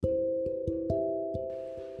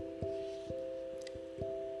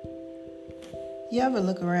You ever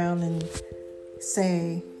look around and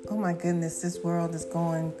say, oh my goodness, this world is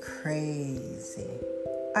going crazy.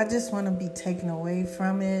 I just want to be taken away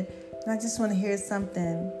from it. And I just want to hear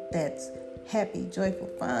something that's happy, joyful,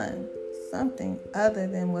 fun. Something other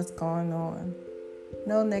than what's going on.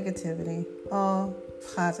 No negativity, all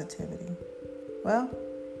positivity. Well,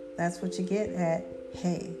 that's what you get at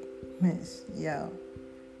Hey, Miss Yo.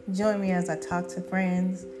 Join me as I talk to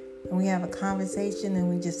friends and we have a conversation and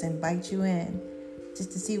we just invite you in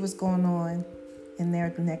just to see what's going on in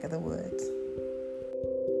their neck of the woods.